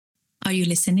Are you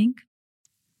listening?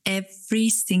 Every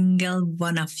single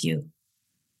one of you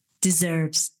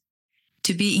deserves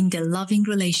to be in the loving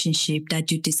relationship that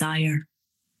you desire.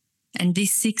 And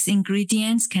these 6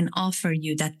 ingredients can offer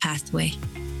you that pathway.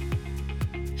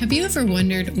 Have you ever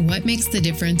wondered what makes the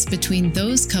difference between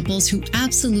those couples who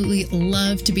absolutely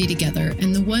love to be together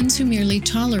and the ones who merely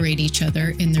tolerate each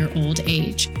other in their old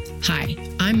age? Hi,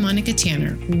 I'm Monica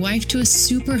Tanner, wife to a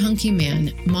super hunky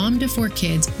man, mom to 4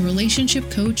 kids,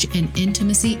 relationship coach, and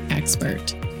intimacy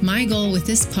expert. My goal with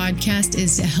this podcast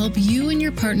is to help you and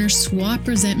your partner swap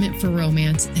resentment for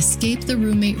romance, escape the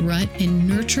roommate rut, and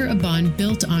nurture a bond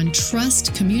built on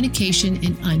trust, communication,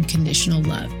 and unconditional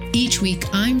love. Each week,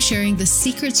 I'm sharing the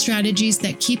secret strategies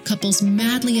that keep couples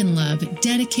madly in love,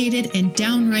 dedicated, and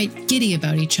downright giddy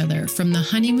about each other from the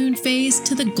honeymoon phase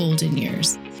to the golden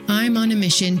years. I'm on a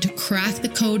mission to crack the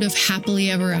code of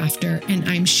happily ever after, and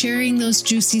I'm sharing those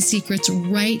juicy secrets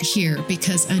right here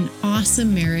because an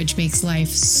awesome marriage makes life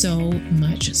so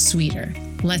much sweeter.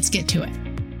 Let's get to it.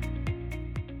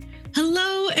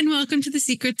 Hello, and welcome to the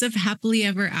Secrets of Happily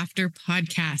Ever After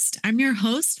podcast. I'm your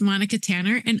host, Monica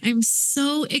Tanner, and I'm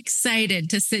so excited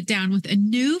to sit down with a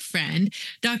new friend,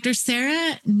 Dr.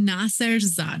 Sarah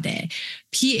Nasserzadeh,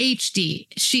 PhD.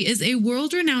 She is a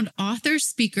world-renowned author,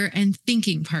 speaker, and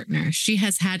thinking partner. She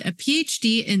has had a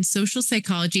PhD in social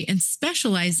psychology and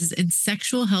specializes in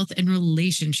sexual health and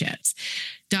relationships.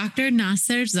 Dr.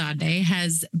 Nasserzadeh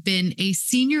has been a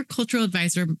senior cultural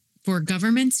advisor for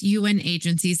governments, UN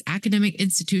agencies, academic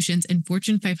institutions, and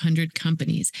Fortune 500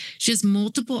 companies. She has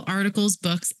multiple articles,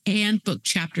 books, and book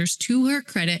chapters to her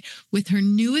credit with her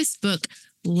newest book,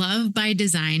 Love by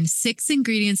Design, 6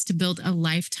 Ingredients to Build a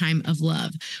Lifetime of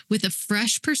Love. With a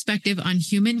fresh perspective on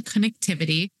human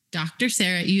connectivity, Dr.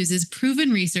 Sarah uses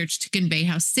proven research to convey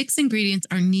how 6 ingredients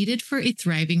are needed for a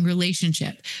thriving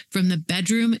relationship, from the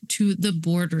bedroom to the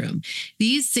boardroom.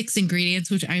 These 6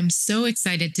 ingredients, which I'm so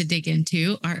excited to dig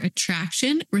into, are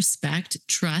attraction, respect,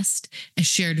 trust, a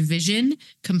shared vision,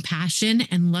 compassion,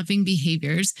 and loving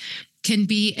behaviors, can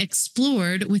be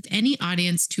explored with any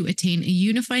audience to attain a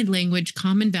unified language,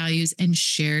 common values, and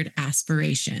shared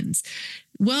aspirations.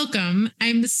 Welcome.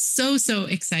 I'm so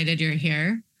excited you're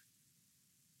here.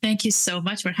 Thank you so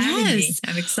much for having me.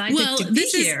 I'm excited to be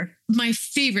here. Is my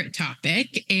favorite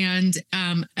topic. And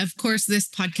of course, this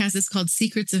podcast is called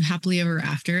Secrets of Happily Ever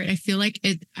After. I feel like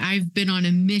I've been on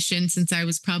a mission since I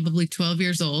was probably 12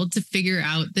 years old to figure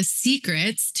out the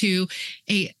secrets to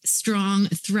a strong,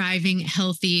 thriving,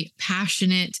 healthy,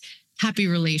 passionate, happy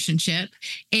relationship.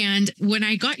 And when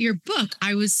I got your book,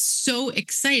 I was so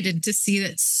excited to see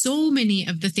that so many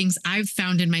of the things I've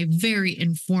found in my very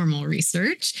informal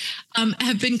research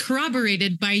have been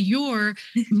corroborated by your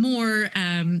more,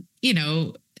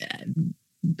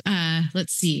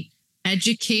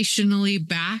 educationally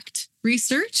backed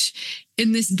research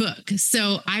in this book.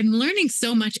 So I'm learning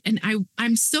so much, and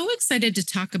I'm so excited to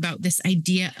talk about this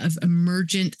idea of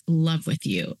emergent love with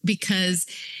you, because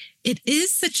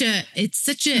it's such a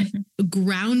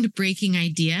groundbreaking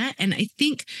idea. And I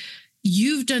think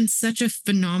you've done such a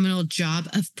phenomenal job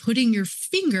of putting your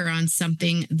finger on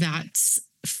something that's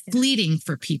fleeting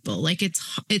for people. Like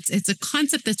it's a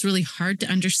concept that's really hard to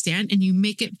understand, and you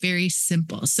make it very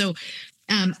simple. So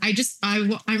I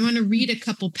want to read a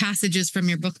couple passages from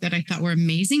your book that I thought were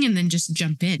amazing, and then just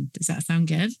jump in. Does that sound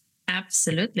good?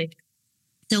 Absolutely.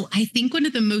 So I think one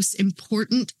of the most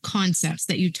important concepts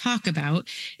that you talk about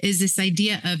is this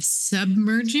idea of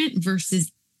submergent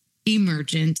versus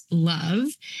emergent love.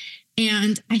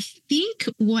 And I think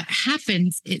what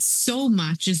happens is so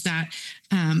much is that,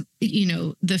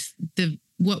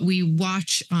 what we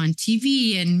watch on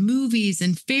TV and movies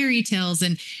and fairy tales,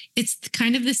 and it's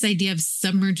kind of this idea of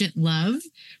submergent love,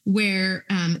 where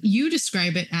you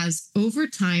describe it as over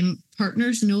time,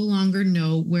 partners no longer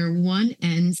know where one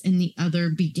ends and the other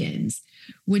begins.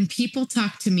 When people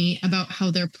talk to me about how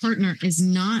their partner is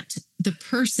not the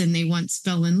person they once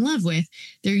fell in love with,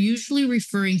 they're usually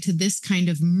referring to this kind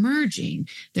of merging.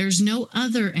 There's no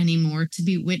other anymore to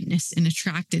be witnessed and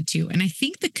attracted to. And I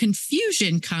think the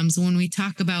confusion comes when we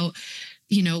talk about,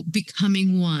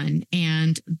 becoming one,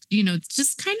 and,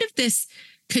 just kind of this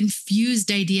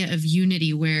confused idea of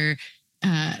unity where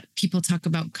people talk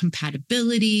about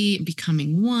compatibility,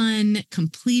 becoming one,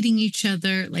 completing each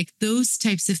other, like those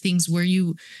types of things where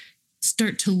you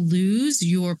start to lose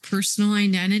your personal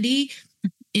identity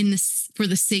for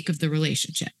the sake of the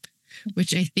relationship,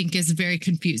 which I think is very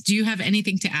confused. Do you have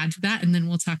anything to add to that? And then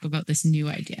we'll talk about this new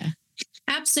idea.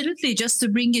 Absolutely. Just to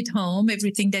bring it home,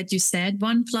 everything that you said,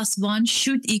 1 + 1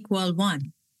 should equal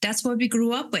 1. That's what we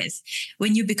grew up with,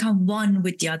 when you become one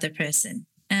with the other person.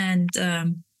 And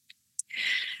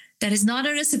That is not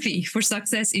a recipe for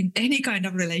success in any kind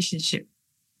of relationship.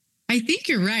 I think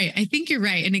you're right.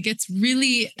 And it gets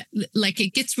really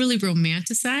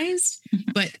romanticized,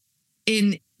 but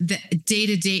in the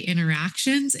day-to-day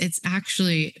interactions, it's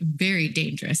actually very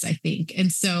dangerous, I think.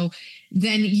 And so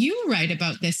then you write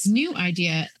about this new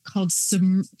idea called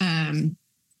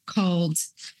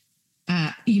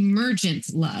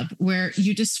emergent love, where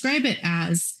you describe it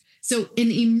as, so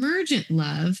in emergent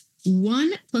love,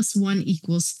 1 + 1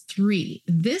 = 3.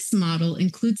 This model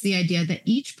includes the idea that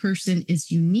each person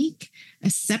is unique, a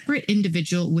separate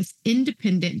individual with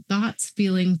independent thoughts,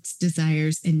 feelings,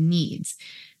 desires, and needs.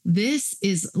 This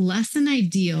is less an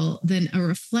ideal than a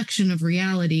reflection of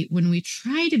reality. When we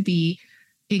try to be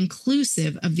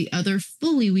inclusive of the other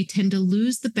fully, we tend to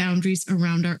lose the boundaries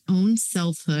around our own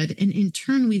selfhood, and in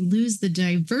turn, we lose the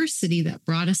diversity that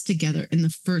brought us together in the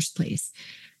first place.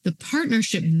 The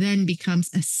partnership then becomes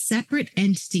a separate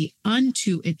entity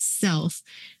unto itself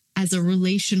as a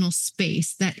relational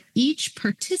space that each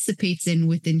participates in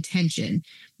with intention.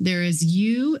 There is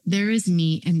you, there is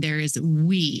me, and there is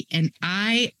we. And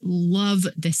I love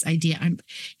this idea.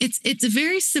 It's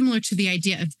very similar to the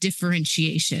idea of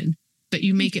differentiation, but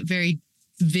you make it very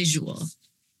visual.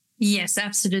 Yes,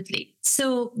 absolutely.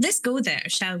 So let's go there,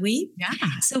 shall we?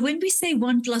 Yeah. So when we say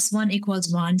 1 + 1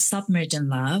 = 1, submergent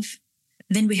love,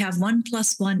 then we have 1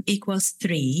 + 1 =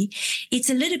 3. It's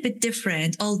a little bit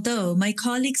different, although my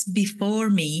colleagues before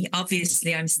me,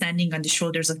 obviously I'm standing on the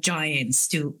shoulders of giants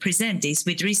to present this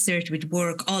with research, with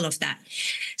work, all of that.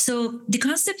 So the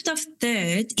concept of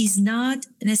third is not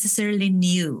necessarily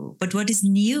new, but what is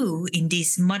new in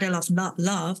this model of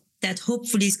love that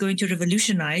hopefully is going to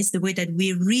revolutionize the way that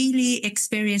we really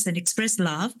experience and express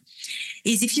love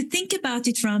is, if you think about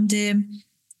it from the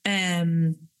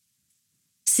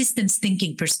systems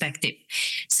thinking perspective.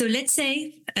 So let's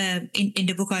say in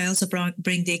the book, I also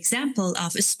bring the example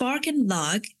of a spark and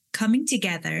log coming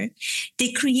together.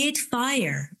 They create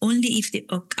fire only if the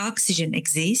oxygen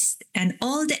exists and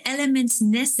all the elements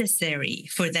necessary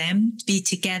for them to be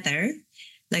together,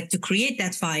 like to create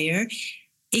that fire,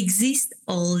 exist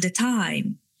all the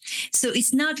time. So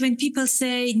it's not when people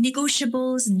say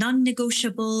negotiables,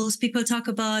 non-negotiables, people talk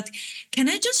about, can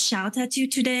I just shout at you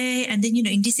today? And then,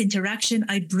 in this interaction,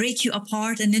 I break you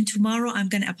apart. And then tomorrow I'm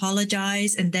going to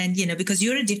apologize. And then, because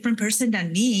you're a different person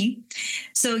than me.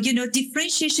 So,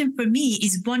 differentiation for me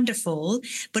is wonderful.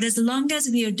 But as long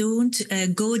as we don't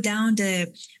go down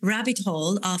the rabbit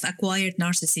hole of acquired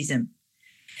narcissism.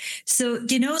 So,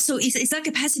 so it's like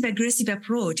a passive aggressive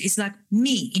approach. It's like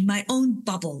me in my own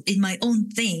bubble, in my own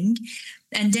thing.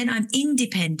 And then I'm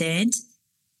independent.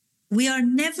 We are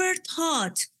never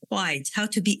taught quite how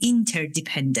to be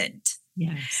interdependent.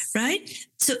 Yes. Right?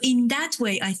 So in that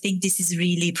way, I think this is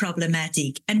really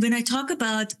problematic. And when I talk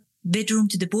about bedroom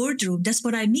to the boardroom, that's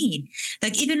what I mean.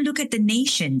 Like, even look at the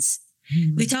nations.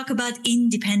 We talk about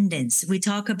independence. We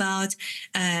talk about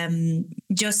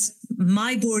just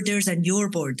my borders and your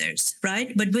borders,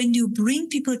 right? But when you bring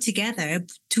people together,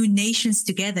 two nations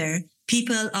together,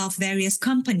 people of various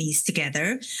companies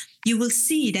together, you will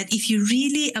see that if you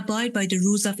really abide by the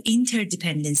rules of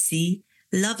interdependency,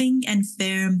 loving and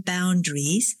firm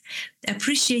boundaries,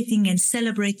 appreciating and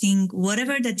celebrating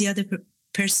whatever that the other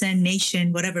person,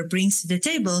 nation, whatever brings to the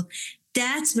table,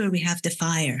 that's where we have the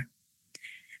fire.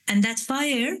 And that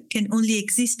fire can only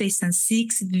exist based on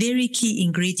 6 very key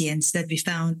ingredients that we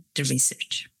found the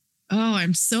research. Oh,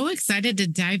 I'm so excited to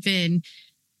dive in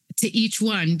to each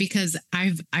one because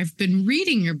I've been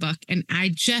reading your book and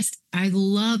I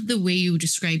love the way you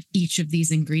describe each of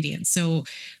these ingredients. So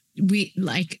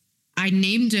I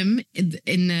named them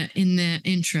in the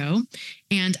intro,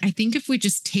 and I think if we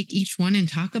just take each one and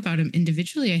talk about them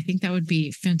individually, I think that would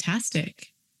be fantastic.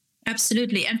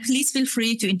 Absolutely. And please feel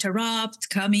free to interrupt,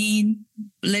 come in,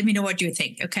 let me know what you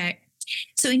think. Okay.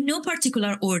 So in no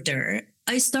particular order,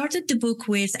 I started the book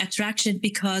with attraction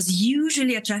because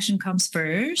usually attraction comes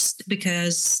first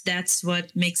because that's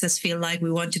what makes us feel like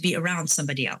we want to be around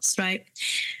somebody else, right?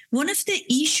 One of the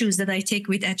issues that I take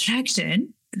with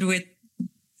attraction,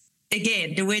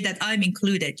 again, the way that I'm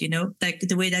included, like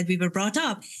the way that we were brought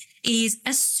up, is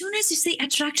as soon as you say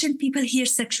attraction, people hear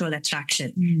sexual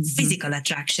attraction, physical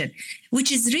attraction,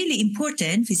 which is really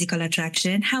important, physical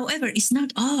attraction. However, it's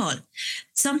not all.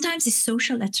 Sometimes it's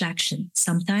social attraction.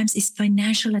 Sometimes it's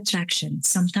financial attraction.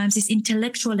 Sometimes it's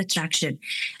intellectual attraction.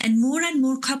 And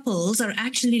more couples are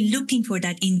actually looking for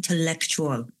that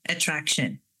intellectual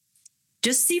attraction.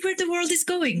 Just see where the world is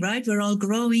going, right? We're all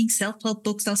growing, self-help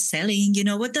books are selling.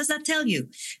 What does that tell you?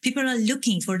 People are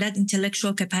looking for that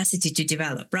intellectual capacity to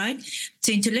develop, right?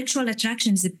 So intellectual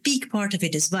attraction is a big part of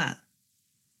it as well.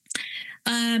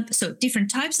 So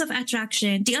different types of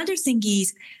attraction. The other thing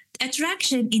is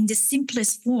attraction in the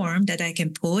simplest form that I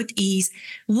can put is,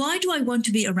 why do I want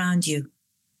to be around you?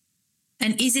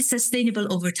 And is it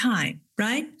sustainable over time,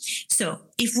 right? So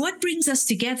if what brings us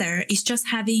together is just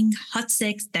having hot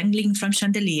sex dangling from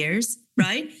chandeliers,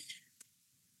 right?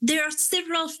 There are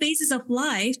several phases of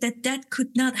life that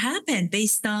could not happen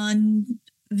based on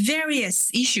various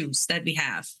issues that we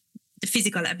have. The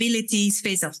physical abilities,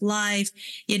 phase of life,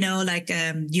 like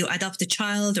you adopt a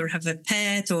child or have a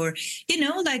pet, or,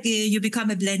 you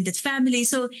become a blended family.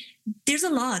 So there's a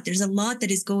lot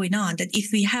that is going on, that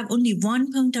if we have only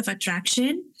one point of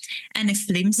attraction and a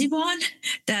flimsy one,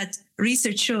 that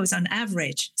research shows on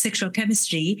average sexual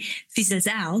chemistry fizzles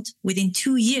out within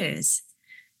 2 years.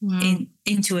 Wow.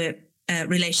 Into a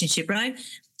relationship, right?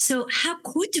 So how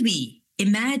could we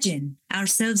imagine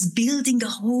ourselves building a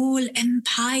whole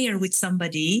empire with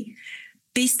somebody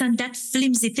based on that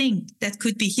flimsy thing that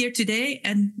could be here today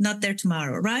and not there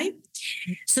tomorrow, right?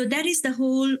 So that is the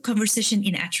whole conversation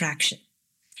in attraction.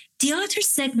 The other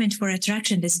segment for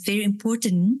attraction that's very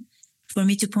important for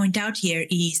me to point out here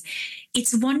is,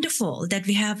 it's wonderful that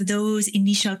we have those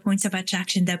initial points of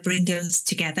attraction that bring us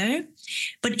together.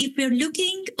 But if we're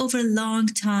looking over a long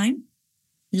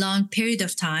period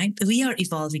of time, we are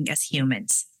evolving as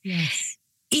humans. Yes.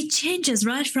 It changes,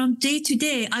 right? From day to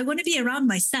day. I want to be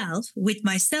around with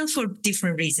myself for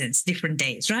different reasons, different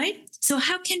days, right? So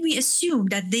how can we assume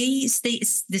that they stay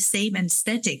the same and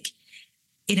static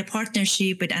in a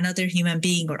partnership with another human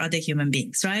being or other human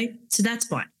beings, right? So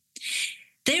that's one.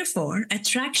 Therefore,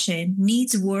 attraction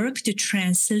needs work to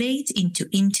translate into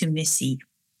intimacy.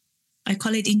 I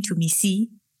call it intimacy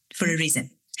for a reason.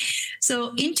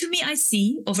 So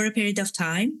intimacy over a period of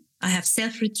time, I have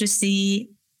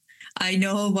self-literacy. I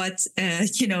know what,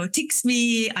 ticks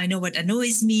me. I know what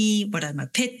annoys me. What are my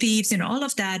pet peeves and all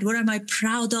of that. What am I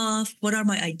proud of? What are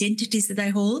my identities that I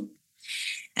hold?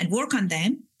 And work on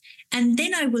them. And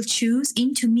then I will choose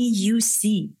into me, you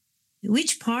see.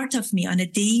 Which part of me on a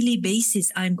daily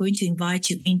basis I'm going to invite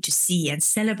you in to see and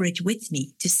celebrate with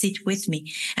me, to sit with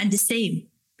me. And the same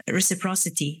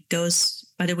reciprocity goes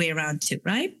other way around too,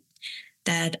 right?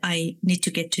 That I need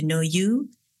to get to know you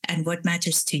and what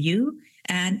matters to you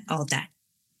and all that.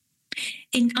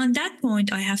 And on that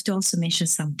point, I have to also mention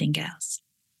something else.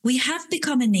 We have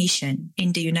become a nation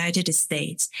in the United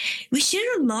States. We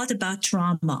share a lot about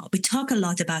trauma. We talk a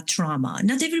lot about trauma.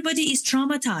 Not everybody is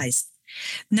traumatized.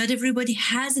 Not everybody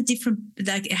has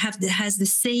has the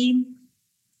same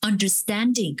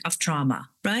understanding of trauma,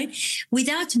 right?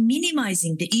 Without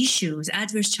minimizing the issues,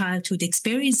 adverse childhood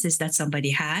experiences that somebody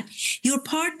had, your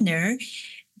partner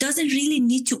doesn't really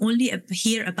need to only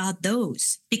hear about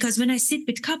those. Because when I sit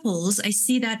with couples, I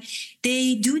see that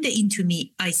they do the into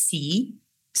me, I see.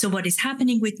 So what is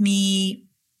happening with me?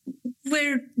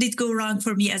 Where did it go wrong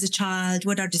for me as a child?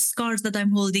 What are the scars that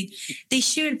I'm holding? They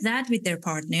share that with their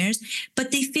partners,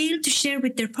 but they fail to share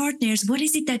with their partners, what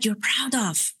is it that you're proud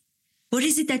of? What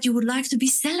is it that you would like to be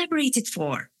celebrated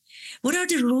for? What are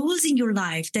the roles in your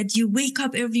life that you wake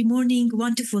up every morning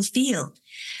want to fulfill?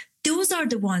 Those are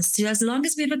the ones, too, as long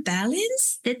as we have a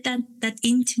balance, that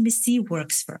intimacy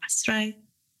works for us, right?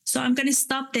 So I'm going to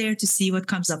stop there to see what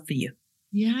comes up for you.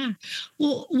 Yeah.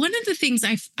 Well, one of the things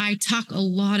I talk a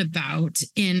lot about,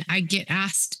 and I get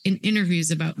asked in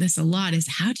interviews about this a lot, is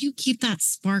how do you keep that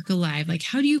spark alive? Like,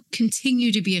 how do you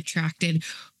continue to be attracted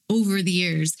over the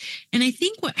years? And I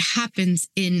think what happens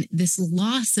in this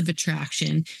loss of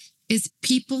attraction is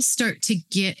people start to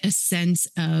get a sense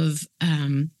of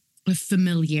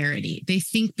familiarity. They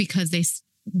think because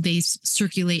they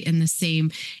circulate in the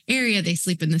same area, they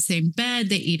sleep in the same bed,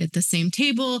 they eat at the same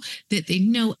table, that they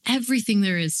know everything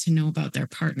there is to know about their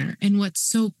partner. And what's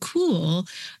so cool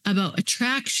about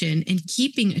attraction and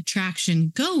keeping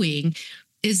attraction going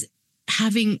is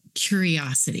having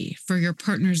curiosity for your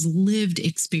partner's lived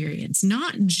experience,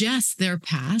 not just their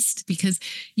past, because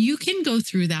you can go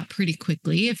through that pretty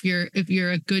quickly. If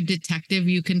you're a good detective,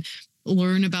 you can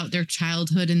learn about their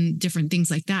childhood and different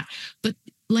things like that. But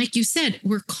like you said,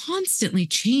 we're constantly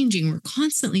changing, we're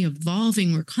constantly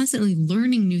evolving, we're constantly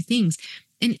learning new things.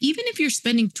 And even if you're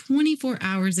spending 24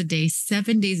 hours a day,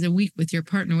 7 days a week with your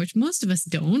partner, which most of us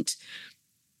don't,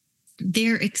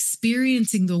 they're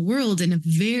experiencing the world in a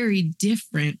very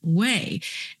different way.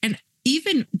 And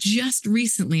even just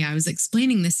recently, I was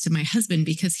explaining this to my husband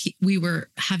because we were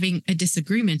having a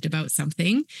disagreement about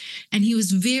something. And he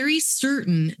was very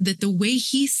certain that the way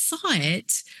he saw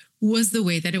it was the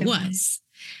way that it was.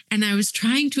 And I was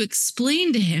trying to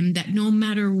explain to him that no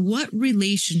matter what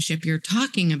relationship you're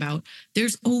talking about,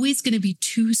 there's always going to be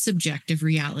two subjective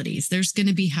realities. There's going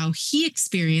to be how he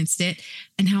experienced it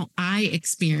and how I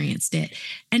experienced it.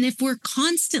 And if we're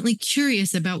constantly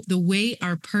curious about the way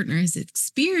our partner is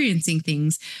experiencing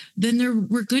things, then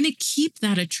we're going to keep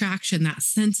that attraction, that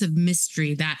sense of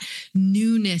mystery, that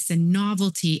newness and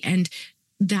novelty, and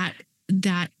that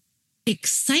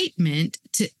excitement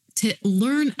to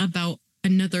learn about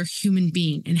another human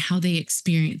being and how they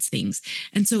experience things.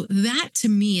 And so that to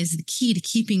me is the key to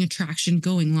keeping attraction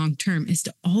going long term, is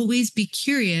to always be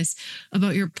curious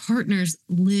about your partner's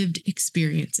lived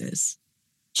experiences.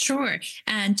 Sure.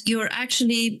 And you're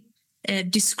actually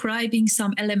describing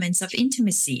some elements of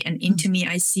intimacy. And into me,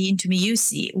 I see, into me, you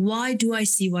see. Why do I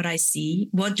see what I see?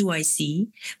 What do I see?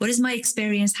 What is my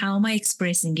experience? How am I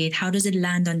expressing it? How does it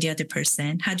land on the other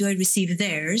person? How do I receive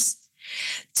theirs?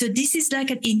 So this is like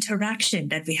an interaction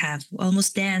that we have,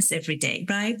 almost dance every day,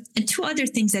 right? And two other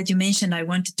things that you mentioned I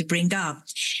wanted to bring up.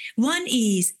 One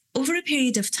is, over a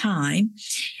period of time,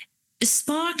 a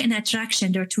spark and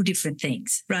attraction, there are two different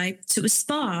things, right? So a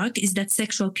spark is that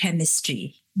sexual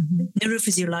chemistry,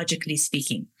 neurophysiologically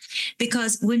speaking.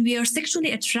 Because when we are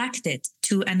sexually attracted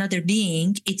to another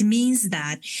being, it means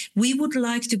that we would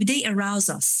like to, they arouse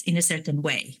us in a certain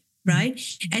way. Right.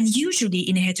 And usually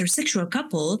in a heterosexual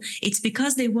couple, it's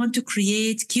because they want to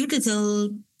create cute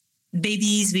little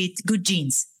babies with good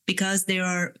genes, because they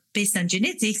are based on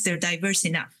genetics, they're diverse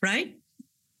enough. Right.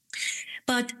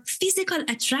 But physical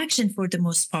attraction, for the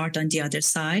most part, on the other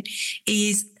side,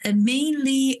 is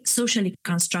mainly socially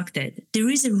constructed. There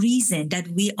is a reason that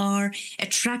we are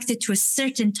attracted to a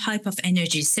certain type of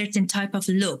energy, certain type of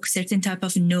look, certain type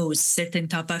of nose, certain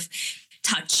type of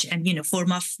touch and,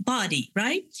 form of body,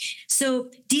 right?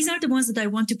 So these are the ones that I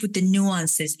want to put the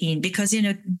nuances in, because,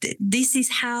 this is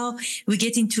how we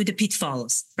get into the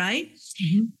pitfalls, right?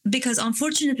 Because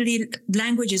unfortunately,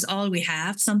 language is all we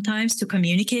have sometimes to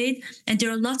communicate. And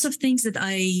there are lots of things that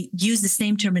I use the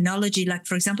same terminology, like,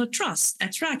 for example, trust,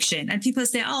 attraction. And people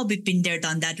say, oh, we've been there,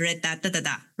 done that, read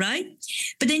that, right?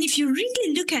 But then if you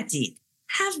really look at it,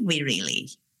 have we really?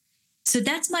 So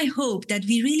that's my hope, that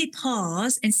we really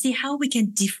pause and see how we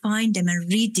can define them and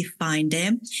redefine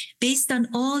them based on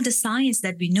all the science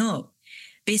that we know,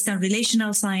 based on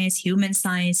relational science, human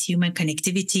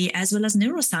connectivity, as well as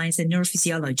neuroscience and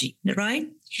neurophysiology, right?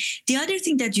 The other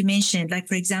thing that you mentioned, like,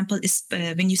 for example, is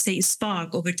when you say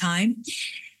spark over time,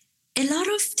 a lot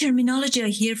of terminology I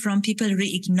hear from people,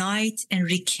 reignite and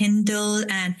rekindle,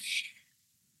 and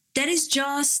that is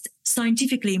just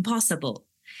scientifically impossible.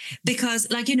 Because,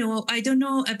 I don't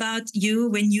know about you,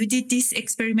 when you did this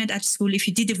experiment at school, if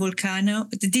you did the volcano,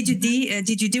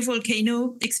 did you do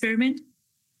volcano experiment?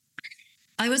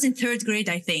 I was in third grade,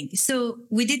 I think. So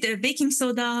we did the baking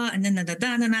soda and then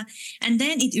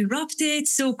it erupted.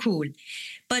 So cool.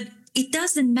 But it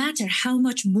doesn't matter how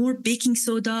much more baking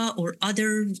soda or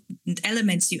other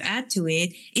elements you add to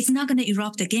it, it's not going to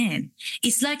erupt again.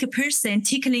 It's like a person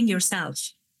tickling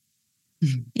yourself.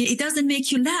 It doesn't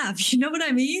make you laugh. You know what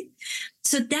I mean?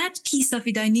 So that piece of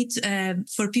it, I need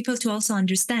for people to also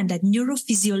understand that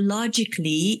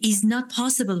neurophysiologically is not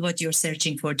possible what you're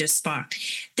searching for, the spark.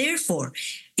 Therefore,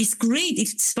 it's great if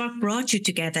spark brought you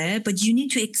together, but you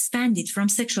need to expand it from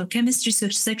sexual chemistry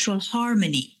to sexual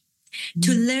harmony.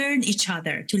 To learn each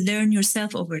other, to learn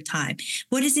yourself over time.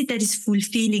 What is it that is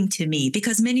fulfilling to me?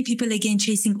 Because many people, again,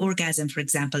 chasing orgasm, for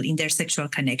example, in their sexual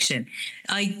connection.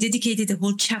 I dedicated a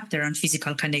whole chapter on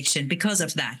physical connection because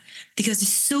of that, because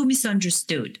it's so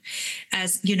misunderstood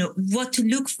as, what to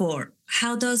look for.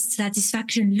 How does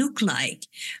satisfaction look like?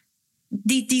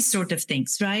 These sort of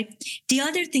things, right? The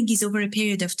other thing is, over a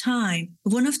period of time,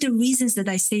 one of the reasons that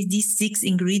I say these 6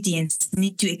 ingredients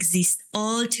need to exist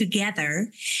all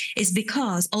together is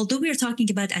because, although we are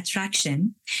talking about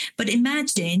attraction, but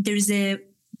imagine there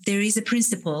is a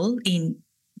principle in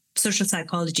social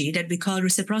psychology that we call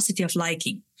reciprocity of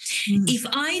liking. If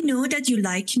I know that you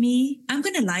like me, I'm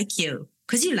going to like you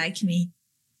because you like me.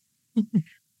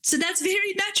 So that's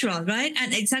very natural, right?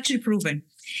 And it's actually proven.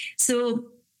 So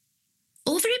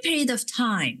over a period of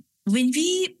time, when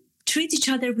we treat each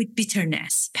other with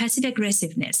bitterness, passive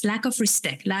aggressiveness, lack of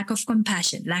respect, lack of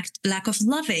compassion, lack of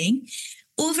loving,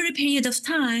 over a period of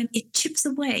time, it chips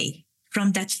away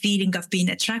from that feeling of being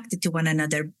attracted to one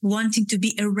another, wanting to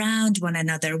be around one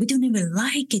another. We don't even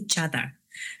like each other,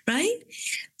 right?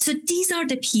 So these are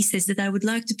the pieces that I would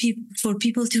like for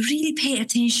people to really pay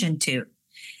attention to,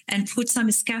 and put some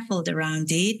scaffold around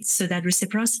it, so that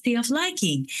reciprocity of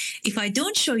liking. If I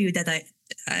don't show you that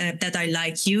I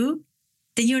like you,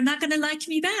 then you're not going to like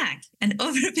me back. And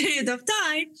over a period of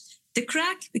time, the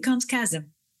crack becomes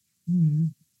chasm.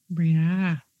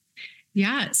 Yeah.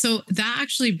 Yeah. So that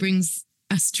actually brings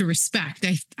us to respect.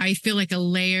 I feel like a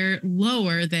layer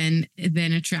lower than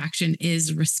attraction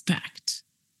is respect.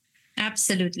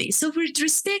 Absolutely. So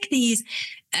respect is,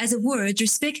 as a word,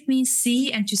 respect means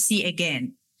see and to see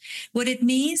again. What it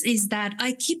means is that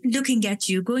I keep looking at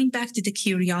you, going back to the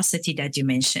curiosity that you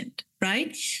mentioned,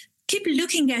 right? Keep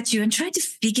looking at you and try to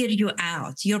figure you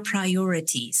out, your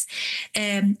priorities.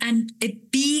 And a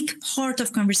big part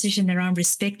of conversation around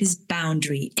respect is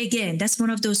boundary. Again, that's one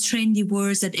of those trendy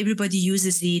words that everybody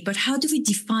uses it, but how do we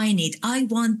define it? I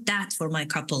want that for my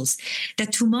couples,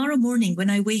 that tomorrow morning when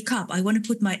I wake up, I want to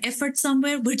put my effort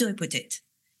somewhere. Where do I put it?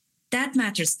 That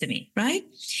matters to me, right?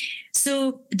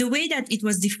 So the way that it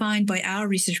was defined by our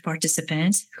research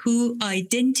participants who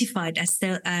identified as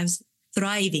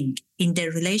thriving in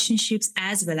their relationships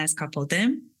as well as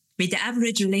coupledom, with the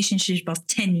average relationship of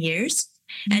 10 years.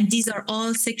 And these are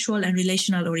all sexual and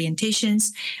relational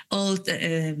orientations, all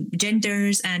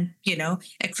genders and,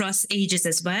 across ages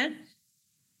as well.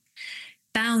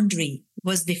 Boundary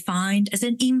was defined as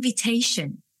an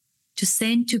invitation to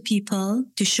send to people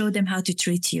to show them how to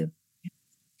treat you.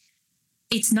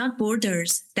 It's not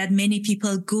borders that many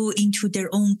people go into their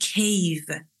own cave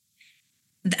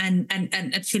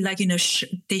and feel like,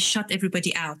 they shut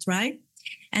everybody out, right?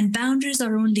 And boundaries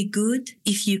are only good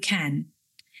if you can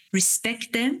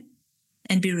respect them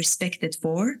and be respected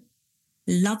for,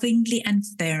 lovingly and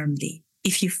firmly.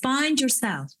 If you find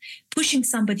yourself pushing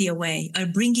somebody away or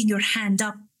bringing your hand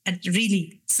up, and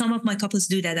really, some of my couples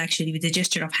do that actually with a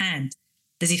gesture of hand,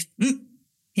 as if,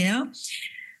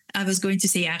 I was going to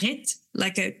say arrête,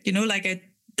 like a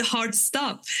hard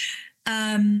stop.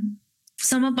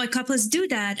 Some of my couples do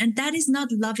that, and that is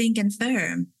not loving and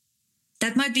firm.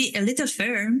 That might be a little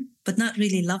firm, but not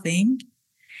really loving.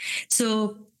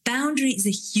 So boundary is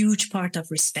a huge part of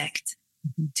respect,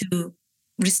 to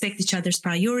respect each other's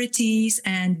priorities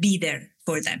and be there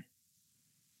for them.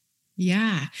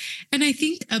 Yeah. And I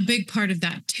think a big part of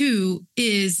that too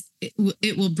is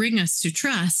it will bring us to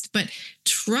trust, but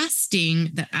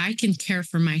trusting that I can care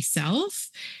for myself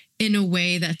in a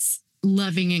way that's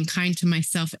loving and kind to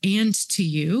myself and to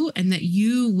you, and that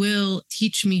you will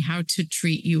teach me how to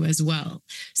treat you as well.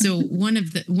 So one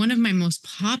of my most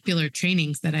popular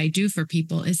trainings that I do for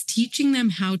people is teaching them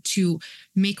how to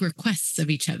make requests of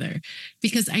each other,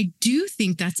 because I do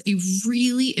think that's a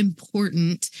really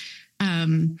important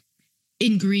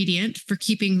ingredient for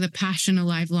keeping the passion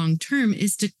alive long term,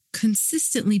 is to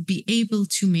consistently be able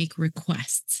to make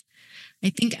requests.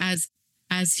 I think as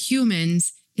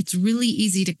humans, it's really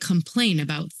easy to complain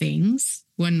about things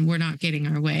when we're not getting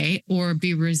our way, or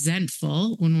be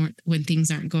resentful when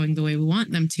things aren't going the way we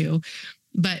want them to.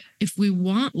 But if we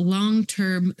want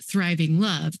long-term thriving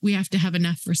love, we have to have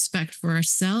enough respect for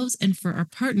ourselves and for our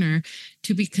partner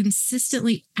to be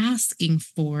consistently asking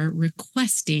for,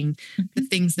 requesting the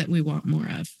things that we want more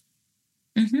of.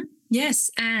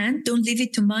 Yes. And don't leave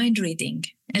it to mind reading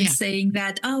and saying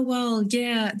that, oh, well,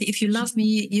 yeah, if you love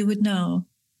me, you would know.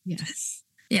 Yes.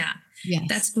 Yeah. Yes.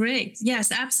 That's great. Yes,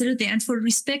 absolutely. And for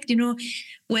respect,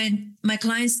 when my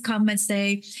clients come and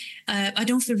say, I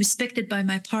don't feel respected by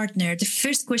my partner, the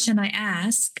first question I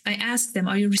ask them,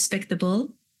 are you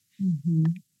respectable?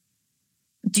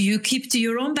 Do you keep to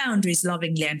your own boundaries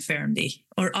lovingly and firmly?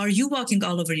 Or are you walking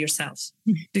all over yourself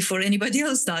before anybody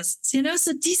else does? So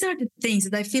these are the things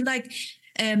that I feel like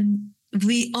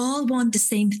we all want the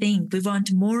same thing. We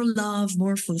want more love,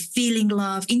 more fulfilling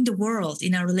love in the world,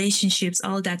 in our relationships,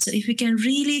 all that. So if we can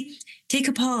really take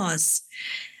a pause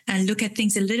and look at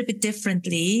things a little bit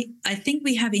differently, I think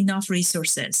we have enough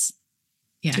resources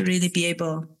to really be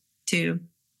able to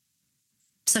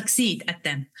succeed at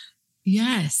them.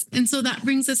 Yes. And so that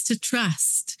brings us to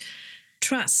trust.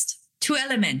 Trust. Two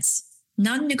elements,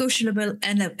 non-negotiable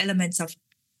elements of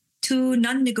two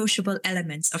non-negotiable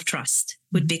elements of trust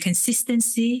would be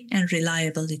consistency and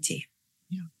reliability.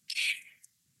 Yeah.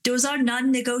 Those are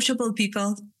non-negotiable,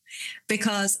 people,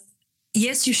 because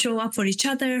yes, you show up for each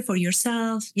other, for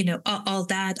yourself, all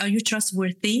that. Are you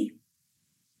trustworthy?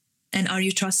 And are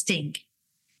you trusting?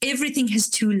 Everything has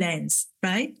two lenses,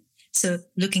 right? So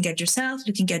looking at yourself,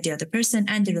 looking at the other person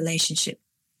and the relationship.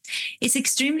 It's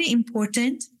extremely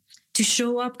important to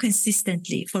show up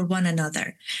consistently for one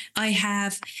another. I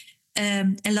have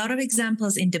a lot of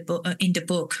examples in the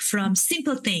book from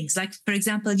simple things. Like, for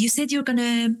example, you said you're going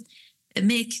to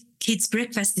make kids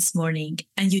breakfast this morning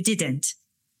and you didn't.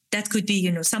 That could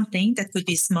be, something that could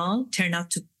be small, turn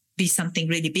out to be something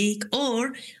really big.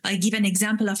 Or I give an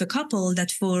example of a couple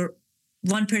that for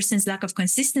one person's lack of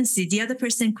consistency, the other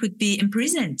person could be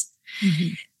imprisoned.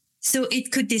 So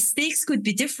the stakes could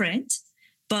be different,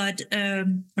 but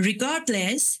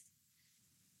regardless,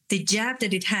 the jab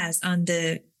that it has on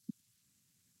the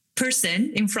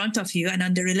person in front of you and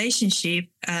on the relationship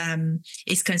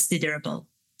is considerable.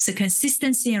 So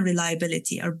consistency and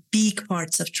reliability are big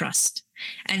parts of trust.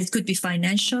 And it could be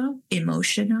financial,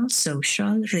 emotional,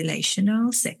 social,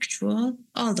 relational, sexual,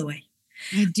 all the way.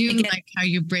 I do like how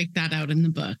you break that out in the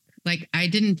book. Like, I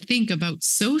didn't think about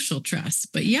social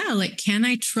trust, but yeah, like, can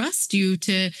I trust you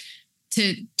to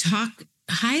talk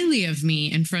highly of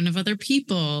me in front of other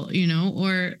people, you know,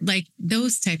 or like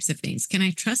those types of things? Can I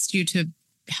trust you to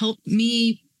help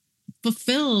me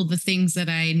fulfill the things that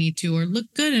I need to, or look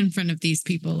good in front of these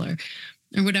people, or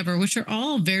whatever, which are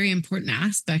all very important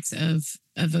aspects of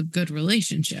a good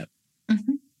relationship.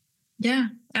 Mm-hmm. Yeah,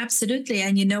 absolutely.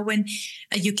 And you know, when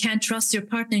you can't trust your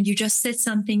partner, you just said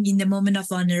something in the moment of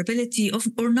vulnerability,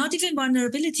 or not even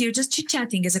vulnerability, you're just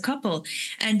chit-chatting as a couple.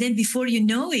 And then before you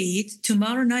know it,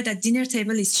 tomorrow night at dinner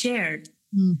table is shared.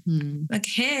 Mm-hmm. Like,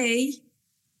 hey.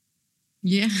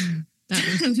 Yeah.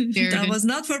 That was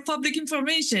not for public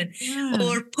information. Yeah.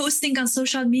 Or posting on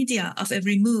social media of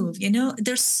every move. You know,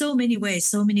 there's so many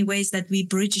ways that we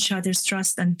breach each other's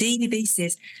trust on a daily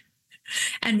basis,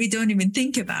 and we don't even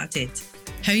think about it.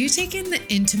 Have you taken the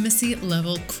intimacy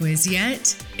level quiz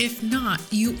yet? If not,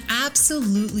 you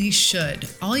absolutely should.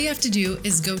 All you have to do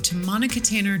is go to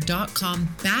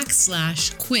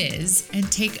monicatanner.com/quiz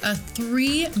and take a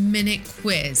 3-minute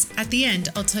quiz. At the end,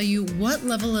 I'll tell you what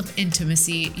level of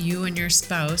intimacy you and your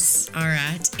spouse are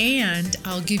at, and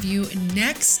I'll give you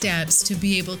next steps to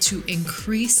be able to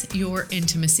increase your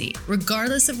intimacy.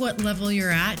 Regardless of what level you're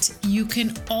at, you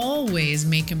can always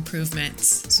make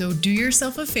improvements. So do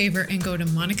yourself a favor and go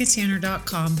to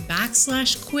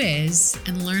monicatanner.com/quiz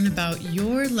and learn about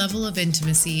your level of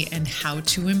intimacy and how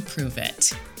to improve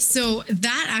it. So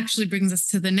that actually brings us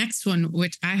to the next one,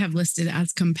 which I have listed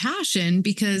as compassion,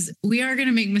 because we are going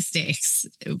to make mistakes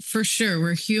for sure.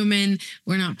 We're human.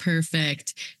 We're not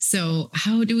perfect. So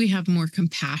how do we have more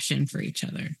compassion for each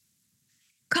other?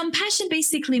 Compassion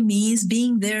basically means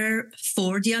being there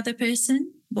for the other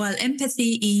person, while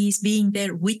empathy is being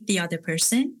there with the other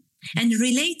person. And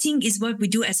relating is what we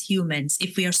do as humans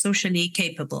if we are socially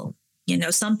capable. You know,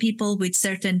 some people with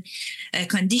certain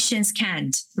conditions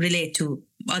can't relate to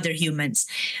other humans,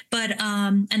 but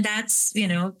and that's, you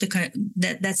know,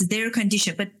 that's their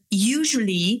condition. But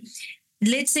usually,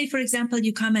 let's say, for example,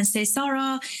 you come and say,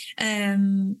 Sarah, I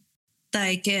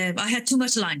had too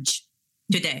much lunch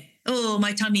today. Oh,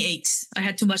 my tummy aches. I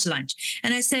had too much lunch.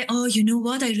 And I say, oh, you know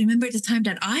what? I remember the time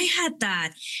that I had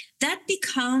that. That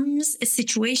becomes a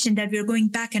situation that we're going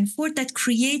back and forth that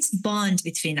creates bond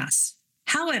between us.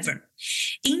 However,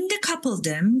 in the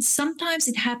coupledom, sometimes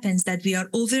it happens that we are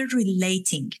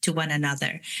over-relating to one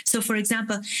another. So, for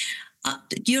example,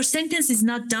 your sentence is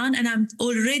not done and I'm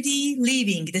already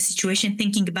leaving the situation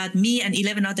thinking about me and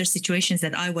 11 other situations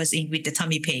that I was in with the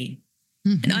tummy pain.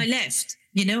 Mm-hmm. And I left,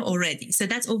 you know, already. So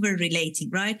that's over-relating,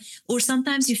 right? Or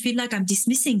sometimes you feel like I'm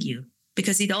dismissing you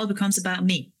because it all becomes about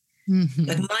me. Mm-hmm.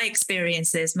 Like my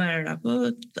experiences,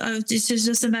 this is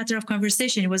just a matter of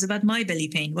conversation. It was about my belly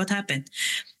pain. What happened?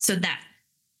 So that.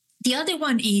 The other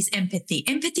one is empathy.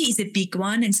 Empathy is a big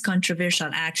one and it's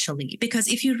controversial, actually, because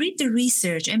if you read the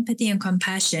research, empathy and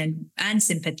compassion and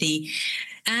sympathy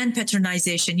and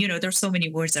patronization, you know, there's so many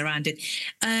words around it.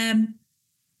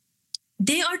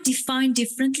 They are defined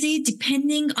differently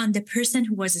depending on the person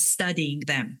who was studying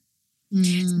them.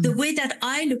 Mm. The way that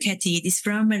I look at it is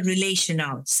from a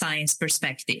relational science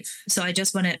perspective. So I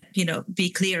just want to, you know, be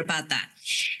clear about that.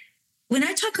 When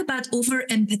I talk about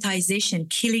over-empathization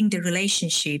killing the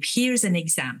relationship, here's an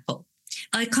example.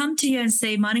 I come to you and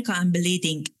say, Monica, I'm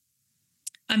bleeding.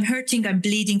 I'm hurting, I'm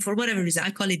bleeding for whatever reason.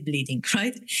 I call it bleeding,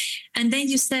 right? And then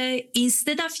you say,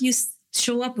 instead of you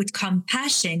show up with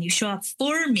compassion, you show up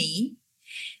for me,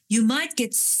 you might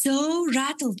get so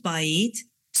rattled by it,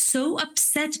 so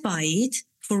upset by it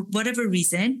for whatever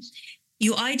reason.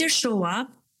 You either show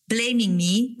up blaming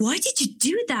me. Why did you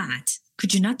do that?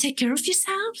 Could you not take care of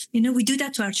yourself? You know, we do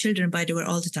that to our children, by the way,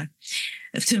 all the time.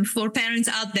 For parents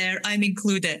out there, I'm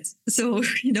included. So,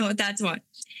 you know, that's one.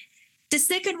 The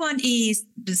second one is,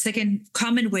 the second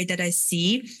common way that I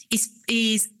see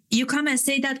is you come and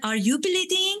say that, are you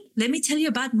bleeding? Let me tell you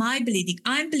about my bleeding.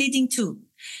 I'm bleeding too.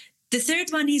 The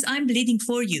third one is I'm bleeding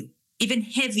for you, even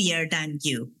heavier than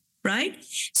you, right?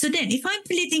 So then if I'm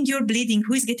bleeding, you're bleeding,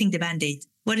 who is getting the Band-Aid?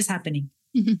 What is happening?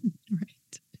 Right.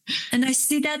 And I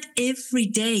see that every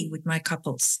day with my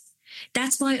couples.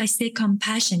 That's why I say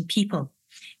compassion, people.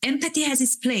 Empathy has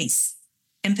its place,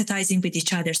 empathizing with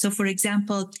each other. So for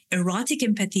example, erotic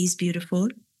empathy is beautiful.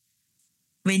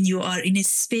 when you are in a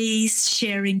space,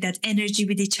 sharing that energy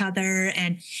with each other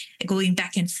and going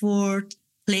back and forth,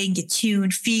 playing a tune,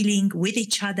 feeling with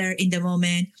each other in the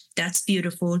moment. That's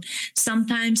beautiful.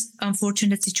 Sometimes,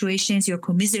 unfortunate situations, you're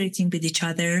commiserating with each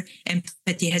other.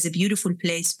 Empathy has a beautiful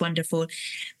place, wonderful.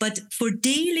 But for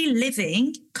daily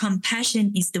living,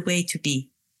 compassion is the way to be.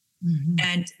 Mm-hmm.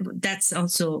 And that's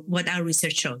also what our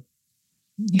research showed.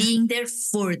 Yeah. Being there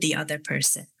for the other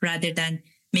person rather than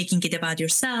making it about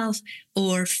yourself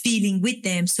or feeling with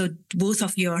them. So both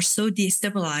of you are so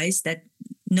destabilized that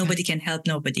nobody can help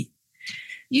nobody.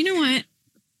 You know what?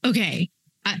 Okay.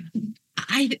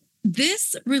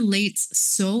 This relates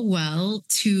so well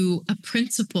to a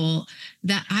principle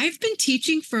that I've been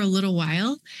teaching for a little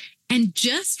while. And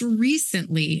just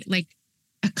recently, like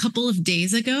a couple of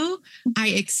days ago, I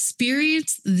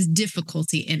experienced the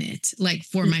difficulty in it, like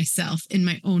for myself in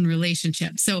my own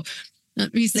relationship. So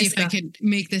let me see if I could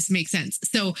make this make sense.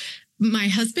 So my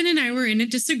husband and I were in a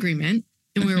disagreement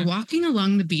and we were walking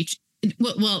along the beach.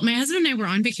 Well, my husband and I were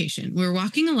on vacation. We were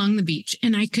walking along the beach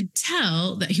and I could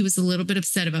tell that he was a little bit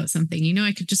upset about something. You know,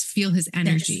 I could just feel his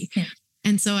energy. Yes. Yeah.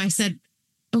 And so I said,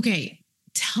 okay,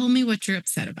 tell me what you're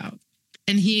upset about.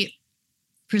 And he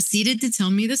proceeded to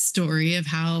tell me the story of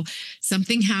how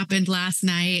something happened last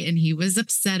night and he was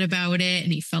upset about it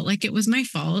and he felt like it was my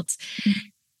fault. Mm-hmm.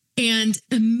 And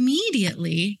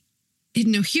immediately,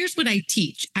 here's what I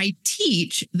teach. I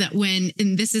teach that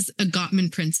and this is a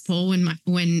Gottman principle,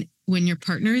 when your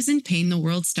partner is in pain, the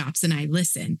world stops and I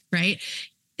listen, right?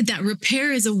 That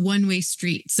repair is a one-way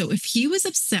street. So if he was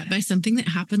upset by something that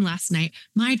happened last night,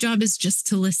 my job is just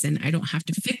to listen. I don't have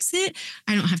to fix it.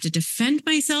 I don't have to defend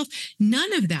myself.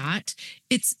 None of that.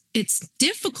 It's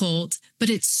difficult, but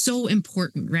it's so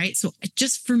important, right? So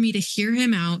just for me to hear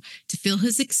him out, to feel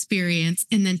his experience,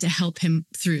 and then to help him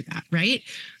through that, right?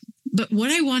 But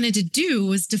what I wanted to do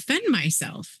was defend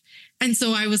myself. And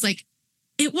so I was like,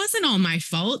 it wasn't all my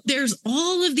fault. There's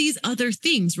all of these other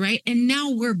things, right? And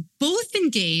now we're both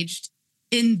engaged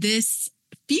in this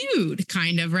feud,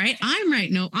 kind of, right? I'm right.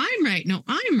 No, I'm right. No,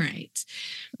 I'm right.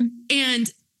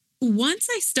 And once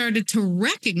I started to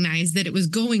recognize that it was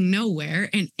going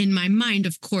nowhere, and in my mind,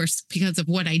 of course, because of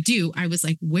what I do, I was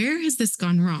like, where has this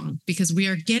gone wrong? Because we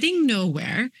are getting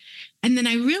nowhere. And then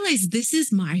I realized this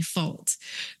is my fault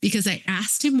because I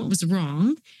asked him what was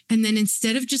wrong. And then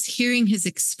instead of just hearing his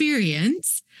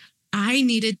experience, I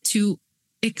needed to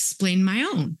explain my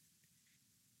own.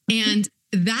 And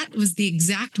that was the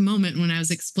exact moment when I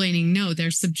was explaining, no,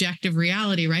 there's subjective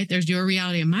reality, right? There's your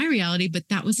reality and my reality, but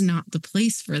that was not the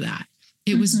place for that.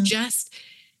 It was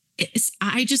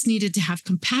I just needed to have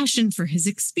compassion for his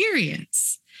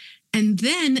experience. And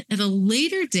then at a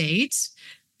later date,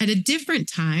 at a different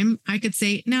time, I could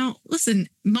say, now, listen,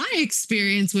 my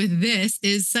experience with this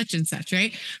is such and such,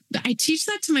 right? But I teach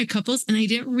that to my couples, and I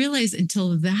didn't realize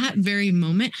until that very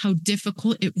moment how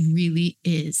difficult it really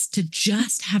is to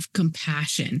just have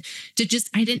compassion,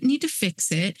 I didn't need to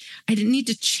fix it. I didn't need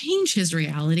to change his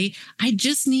reality. I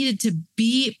just needed to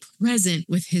be present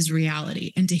with his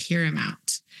reality and to hear him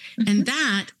out. Mm-hmm. And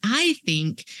that, I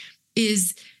think,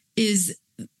 is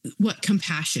what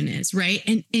compassion is, right?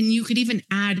 And you could even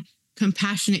add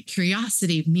compassionate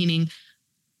curiosity, meaning,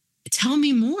 tell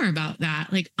me more about that.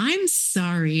 Like, I'm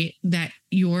sorry that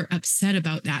you're upset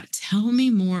about that. Tell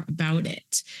me more about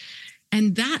it.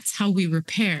 And that's how we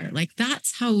repair. Like,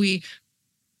 that's how we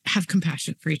have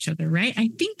compassion for each other, right? I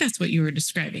think that's what you were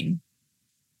describing.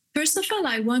 First of all,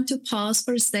 I want to pause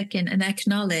for a second and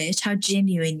acknowledge how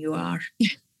genuine you are.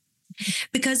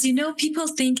 Because, people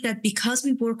think that because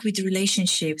we work with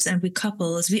relationships and with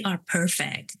couples, we are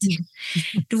perfect.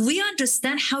 Do we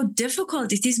understand how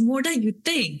difficult it is more than you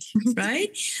think,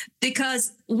 right?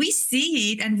 Because we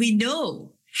see it and we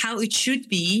know how it should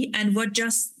be. And what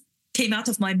just came out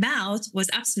of my mouth was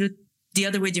absolute the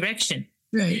other way direction.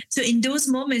 Right. So in those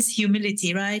moments,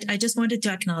 humility, right? I just wanted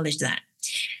to acknowledge that.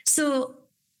 So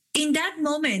in that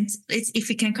moment, if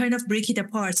we can kind of break it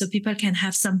apart so people can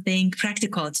have something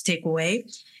practical to take away,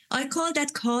 I call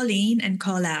that call in and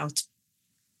call out.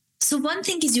 So one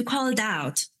thing is you called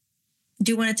out.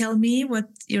 Do you want to tell me what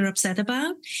you're upset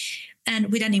about? And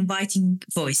with an inviting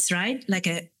voice, right? Like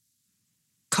a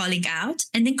calling out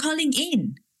and then calling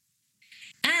in.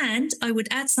 And I would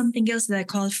add something else that I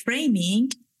call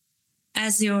framing.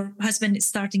 As your husband is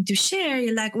starting to share,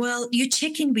 you're like, well, you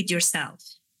check in with yourself.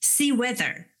 See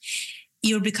whether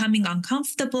you're becoming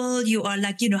uncomfortable. You are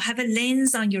like, have a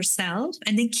lens on yourself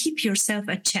and then keep yourself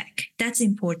at check. That's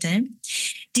important.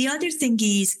 The other thing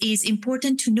is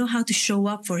important to know how to show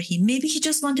up for him. Maybe he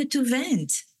just wanted to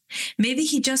vent. Maybe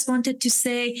he just wanted to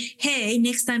say, hey,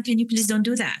 next time, can you please don't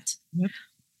do that? Yep.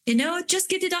 Just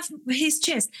get it off his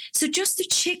chest. So just to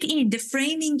check in, the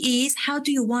framing is, how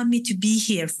do you want me to be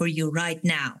here for you right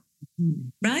now?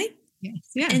 Right?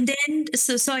 Yes. Yeah. And then,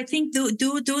 so I think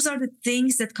those are the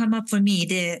things that come up for me,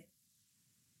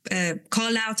 the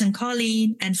call out and call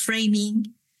in and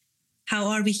framing. How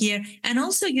are we here? And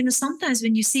also, sometimes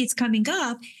when you see it's coming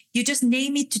up, you just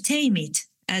name it to tame it,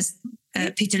 as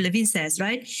Peter Levine says,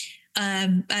 right?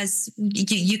 As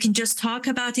you can just talk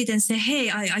about it and say,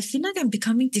 hey, I feel like I'm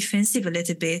becoming defensive a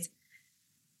little bit.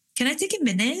 Can I take a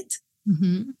minute?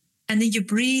 Mm-hmm. And then you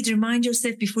breathe, remind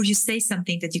yourself before you say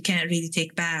something that you can't really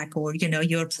take back, or,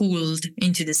 you're pulled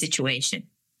into the situation.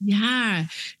 Yeah.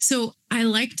 So I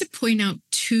like to point out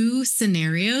 2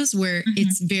 scenarios where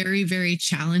it's very, very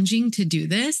challenging to do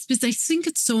this, because I think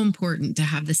it's so important to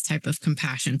have this type of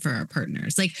compassion for our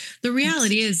partners. Like, the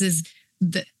reality is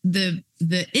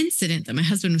the incident that my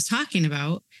husband was talking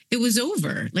about, it was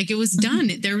over. Like, it was done.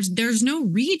 There's no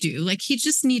redo. Like, he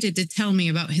just needed to tell me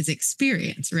about his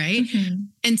experience. Right.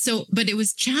 And so, but it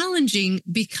was challenging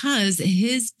because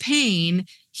his pain,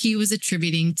 he was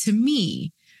attributing to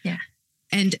me. Yeah.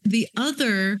 And the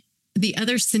other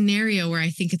scenario where I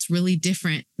think it's really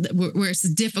different, where it's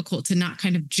difficult to not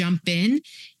kind of jump in,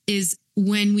 is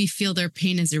when we feel their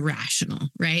pain is irrational,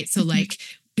 right? So like,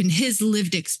 when his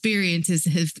lived experiences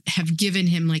have given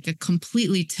him like a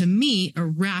completely, to me,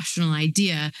 irrational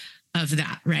idea of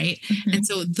that, right? And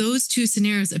so those 2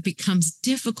 scenarios, it becomes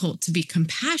difficult to be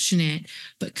compassionate,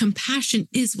 but compassion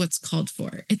is what's called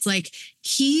for. It's like,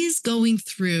 he's going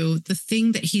through the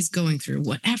thing that he's going through,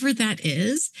 whatever that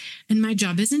is. And my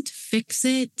job isn't to fix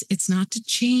it. It's not to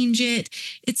change it.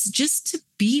 It's just to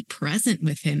be present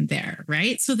with him there,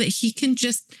 right? So that he can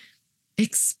just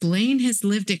explain his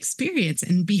lived experience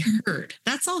and be heard.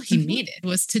 That's all he needed,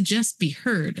 was to just be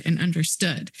heard and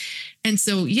understood. And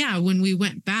so, yeah, when we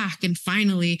went back and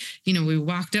finally, we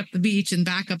walked up the beach and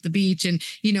back up the beach and,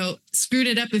 screwed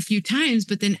it up a few times.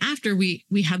 But then after we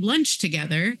had lunch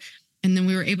together, and then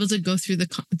we were able to go through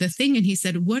the thing. And he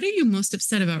said, what are you most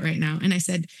upset about right now? And I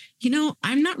said,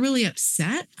 I'm not really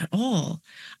upset at all.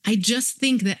 I just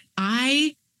think that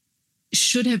I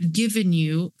should have given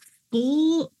you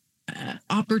full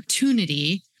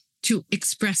opportunity to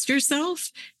express yourself,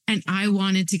 and I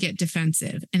wanted to get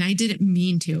defensive, and I didn't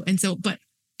mean to. And so, but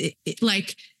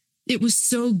it was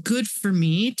so good for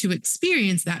me to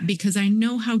experience that, because I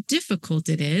know how difficult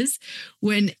it is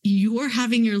when you're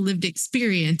having your lived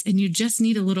experience and you just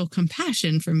need a little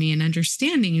compassion from me and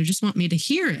understanding. You just want me to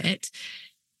hear it.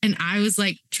 And I was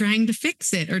like trying to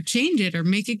fix it or change it or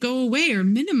make it go away or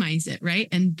minimize it, right?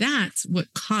 And that's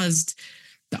what caused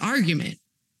the argument.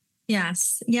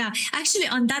 Yes. Yeah. Actually,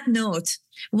 on that note,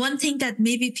 one thing that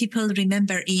maybe people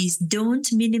remember is, don't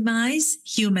minimize,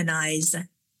 humanize.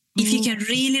 If you can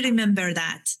really remember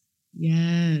that.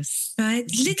 Yes. Right.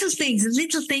 Little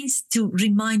things to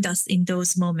remind us in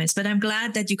those moments. But I'm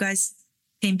glad that you guys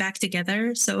came back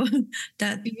together. So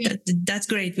that's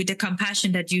great, with the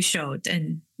compassion that you showed,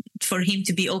 and for him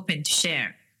to be open to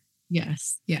share.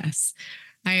 Yes. Yes.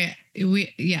 We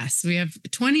have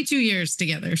 22 years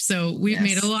together, so we've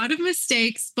made a lot of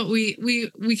mistakes, but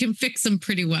we can fix them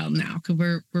pretty well now,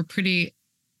 because we're pretty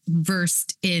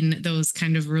versed in those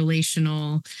kind of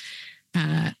relational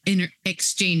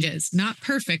exchanges. Not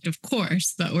perfect, of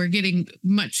course, but we're getting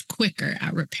much quicker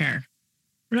at repair.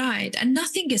 Right, and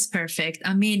nothing is perfect.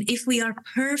 I mean, if we are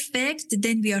perfect,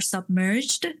 then we are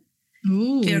submerged.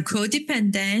 Ooh. We are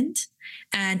codependent.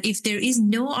 And if there is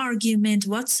no argument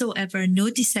whatsoever, no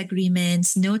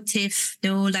disagreements, no tiff,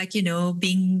 no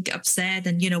being upset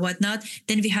and whatnot,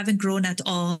 then we haven't grown at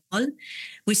all.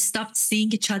 We stopped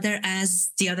seeing each other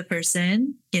as the other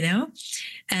person,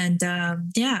 and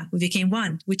we became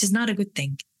one, which is not a good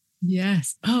thing.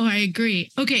 Yes. Oh, I agree.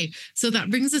 Okay. So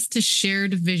that brings us to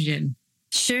shared vision.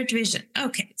 Shared vision.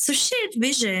 Okay. So shared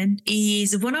vision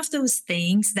is one of those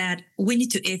things that we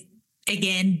need to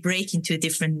again break into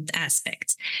different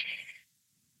aspects.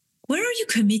 Where are you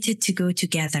committed to go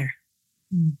together?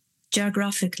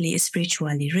 Geographically,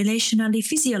 spiritually, relationally,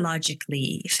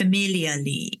 physiologically,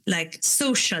 familially, like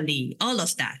socially, all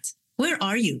of that. Where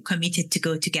are you committed to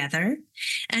go together?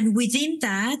 And within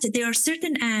that, there are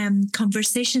certain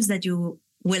conversations that you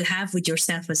will have with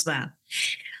yourself as well.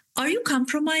 Are you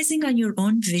compromising on your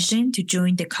own vision to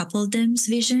join the coupledom's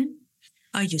vision?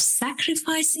 Are you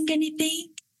sacrificing anything?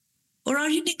 Or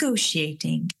are you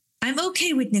negotiating? I'm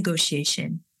okay with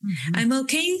negotiation. I'm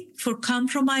okay for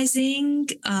compromising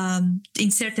in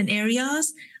certain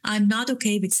areas. I'm not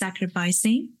okay with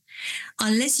sacrificing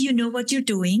unless you know what you're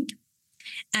doing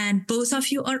and both of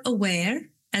you are aware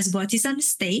as what is at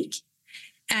stake,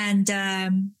 and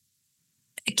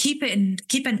keep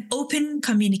keep an open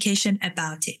communication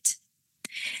about it.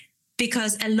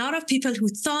 Because a lot of people who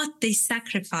thought they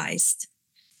sacrificed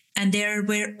and they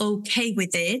were okay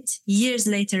with it, years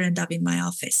later end up in my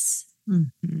office.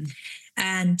 Mm-hmm.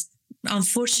 And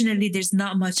unfortunately, there's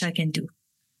not much I can do,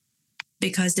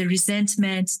 because the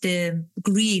resentment, the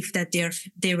grief that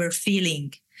they were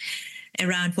feeling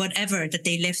around whatever that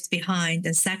they left behind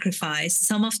and sacrificed,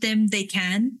 some of them they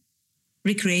can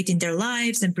recreate in their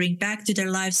lives and bring back to their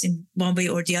lives in one way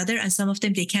or the other. And some of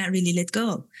them they can't really let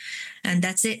go. And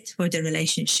that's it for the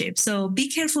relationship. So be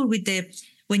careful with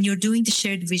when you're doing the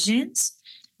shared visions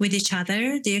with each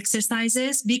other, the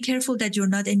exercises, be careful that you're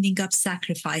not ending up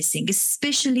sacrificing,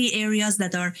 especially areas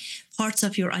that are parts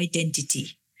of your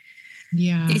identity.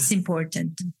 Yeah. It's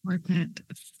important. Important.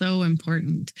 So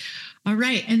important. All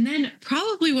right. And then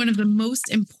probably one of the most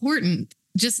important,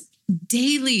 just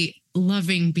daily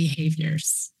loving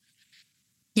behaviors.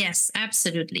 Yes,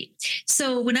 absolutely.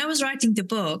 So when I was writing the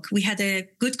book, we had a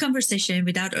good conversation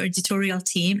with our editorial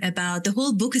team about the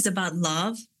whole book is about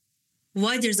love.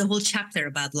 Why there's a whole chapter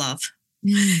about love.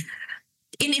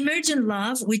 In Emergent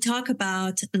Love, we talk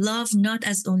about love not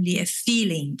as only a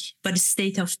feeling, but a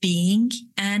state of being.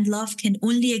 And love can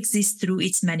only exist through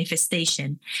its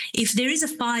manifestation. If there is a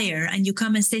fire and you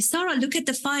come and say, Sarah, look at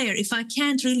the fire. If I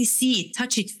can't really see it,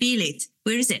 touch it, feel it,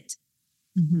 where is it?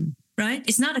 Mm-hmm. Right?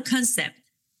 It's not a concept.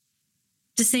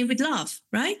 The same with love,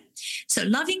 right? So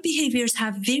loving behaviors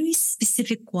have very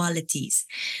specific qualities.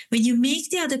 When you make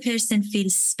the other person feel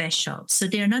special, so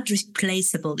they're not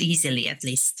replaceable easily, at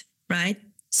least, right?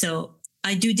 So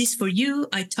I do this for you.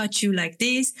 I touch you like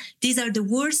this. These are the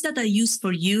words that I use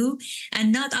for you.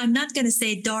 And I'm not going to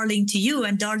say darling to you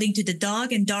and darling to the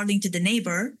dog and darling to the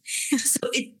neighbor. So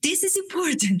this is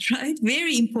important, right?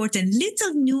 Very important.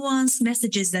 Little nuanced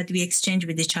messages that we exchange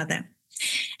with each other.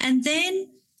 And then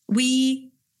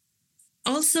we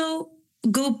also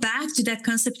go back to that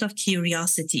concept of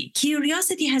curiosity.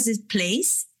 Curiosity has its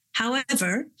place.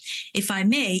 However, if I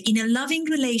may, in a loving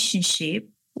relationship,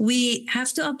 we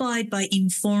have to abide by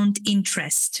informed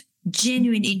interest,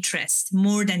 genuine interest,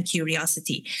 more than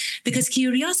curiosity, because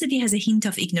curiosity has a hint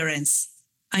of ignorance.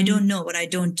 I don't know what I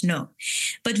don't know.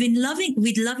 But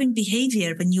with loving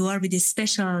behavior, when you are with a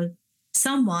special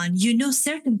someone, you know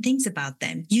certain things about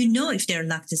them. You know if they're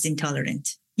lactose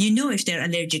intolerant. You know if they're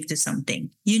allergic to something.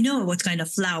 You know what kind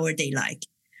of flower they like,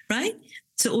 right?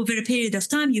 So over a period of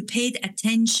time, you paid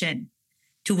attention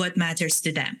to what matters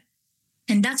to them.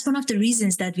 And that's one of the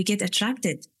reasons that we get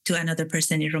attracted to another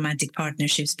person in romantic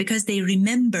partnerships, because they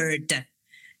remembered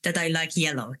that I like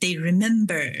yellow. They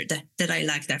remembered that I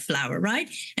like that flower, right?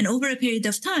 And over a period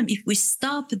of time, if we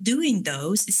stop doing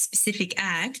those specific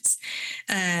acts,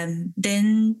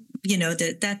 then, you know,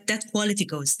 that quality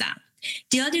goes down.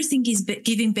 The other thing is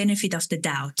giving benefit of the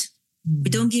doubt. We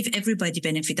don't give everybody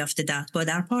benefit of the doubt, but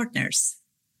our partners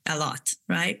a lot,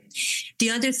 right?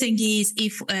 The other thing is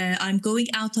if I'm going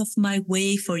out of my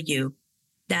way for you,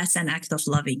 that's an act of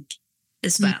loving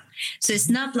as well. So it's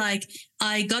not like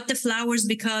I got the flowers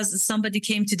because somebody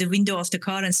came to the window of the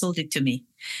car and sold it to me.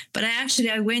 But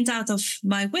I went out of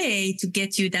my way to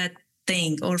get you that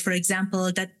thing. Or for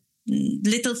example, that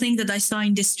little thing that I saw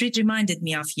in the street reminded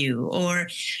me of you. Or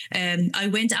I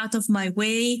went out of my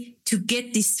way to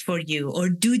get this for you, or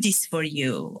do this for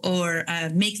you, or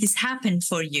make this happen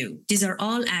for you. These are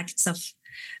all acts of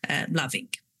loving.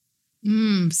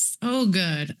 So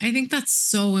good. I think that's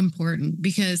so important,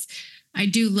 because I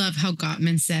do love how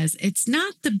Gottman says it's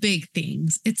not the big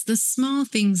things, it's the small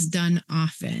things done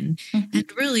often. Mm-hmm.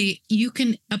 And really, you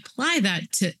can apply that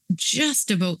to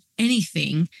just about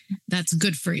anything that's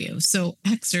good for you. So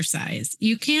exercise,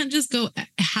 you can't just go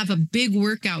have a big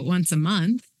workout once a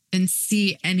month and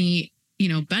see any,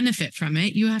 benefit from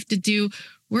it. You have to do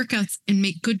workouts and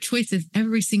make good choices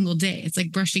every single day. It's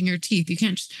like brushing your teeth. You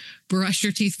can't just brush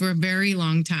your teeth for a very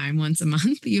long time once a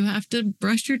month. You have to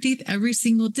brush your teeth every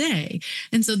single day.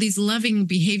 And so these loving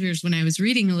behaviors, when I was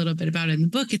reading a little bit about it in the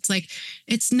book, it's like,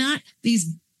 it's not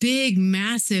these big,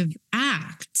 massive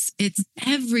acts. It's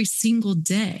every single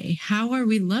day. How are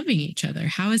we loving each other?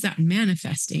 How is that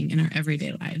manifesting in our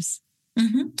everyday lives?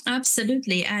 Mm-hmm,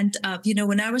 absolutely. And,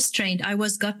 when I was trained, I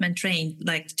was Gottman trained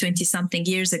like 20 something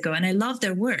years ago. And I love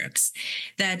their works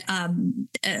that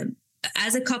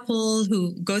as a couple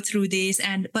who go through this,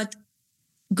 but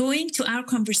going to our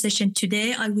conversation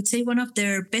today, I would say one of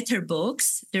their better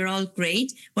books, they're all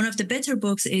great. One of the better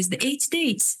books is The 8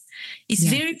 Dates. It's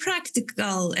very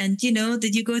practical. And,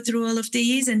 that you go through all of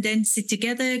these and then sit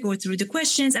together, go through the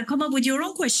questions and come up with your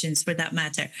own questions for that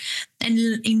matter. And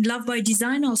in Love by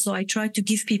Design also, I try to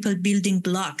give people building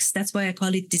blocks. That's why I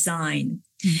call it design.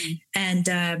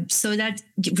 And so that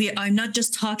I'm not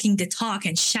just talking the talk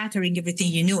and shattering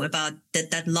everything you knew about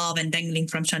that love and dangling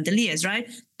from chandeliers, right?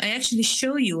 I actually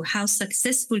show you how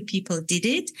successful people did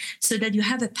it so that you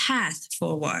have a path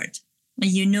forward.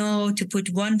 And you know to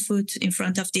put one foot in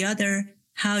front of the other,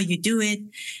 how you do it.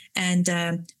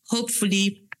 And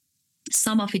hopefully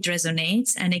some of it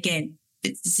resonates. And again,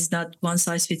 this is not one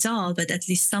size fits all, but at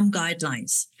least some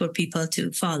guidelines for people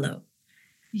to follow.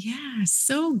 Yeah,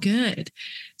 so good.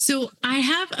 So I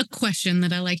have a question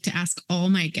that I like to ask all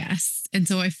my guests. And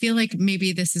so I feel like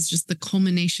maybe this is just the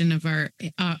culmination of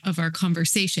our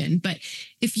conversation. But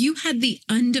if you had the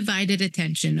undivided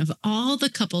attention of all the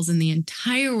couples in the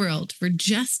entire world for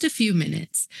just a few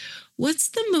minutes, what's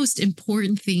the most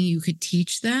important thing you could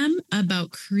teach them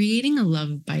about creating a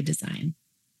love by design?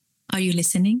 Are you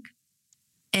listening?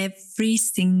 Every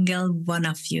single one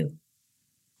of you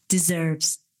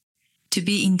deserves to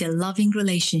be in the loving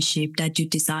relationship that you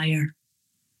desire.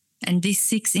 And these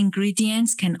 6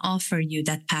 ingredients can offer you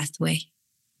that pathway.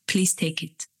 Please take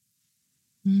it.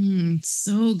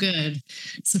 So good.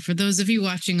 So for those of you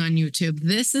watching on YouTube,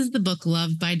 this is the book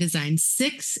Love by Design,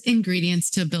 6 Ingredients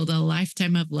to Build a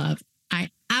Lifetime of Love. I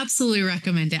absolutely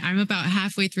recommend it. I'm about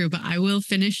halfway through, but I will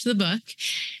finish the book.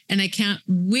 And I can't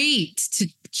wait to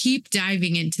keep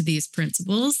diving into these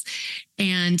principles.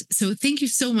 And so thank you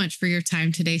so much for your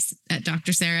time today,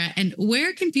 Dr. Sarah. And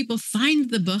where can people find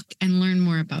the book and learn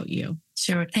more about you?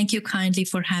 Sure. Thank you kindly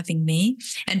for having me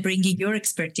and bringing your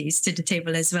expertise to the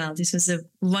table as well. This was a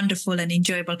wonderful and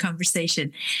enjoyable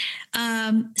conversation.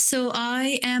 So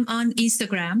I am on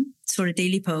Instagram for a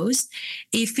daily post.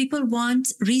 If people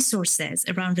want resources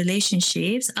around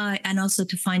relationships and also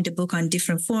to find the book on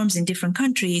different forms in different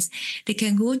countries, they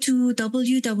can go to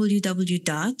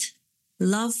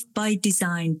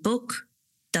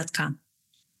www.lovebydesignbook.com.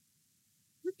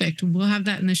 Perfect. We'll have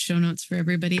that in the show notes for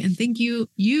everybody. And thank you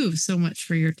so much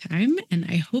for your time. And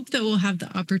I hope that we'll have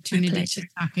the opportunity to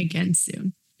talk again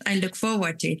soon. I look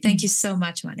forward to it. Thank you so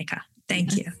much, Monica.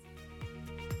 Thank you.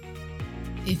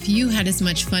 If you had as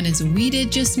much fun as we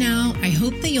did just now, I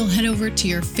hope that you'll head over to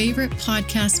your favorite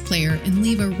podcast player and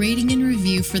leave a rating and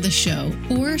review for the show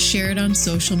or share it on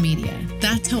social media.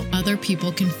 That's how other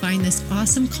people can find this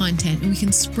awesome content and we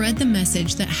can spread the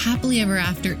message that happily ever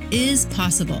after is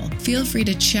possible. Feel free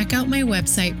to check out my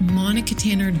website,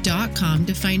 monicatanner.com,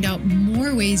 to find out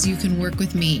more ways you can work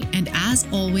with me. And as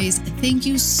always, thank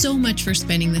you so much for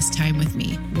spending this time with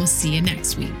me. We'll see you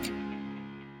next week.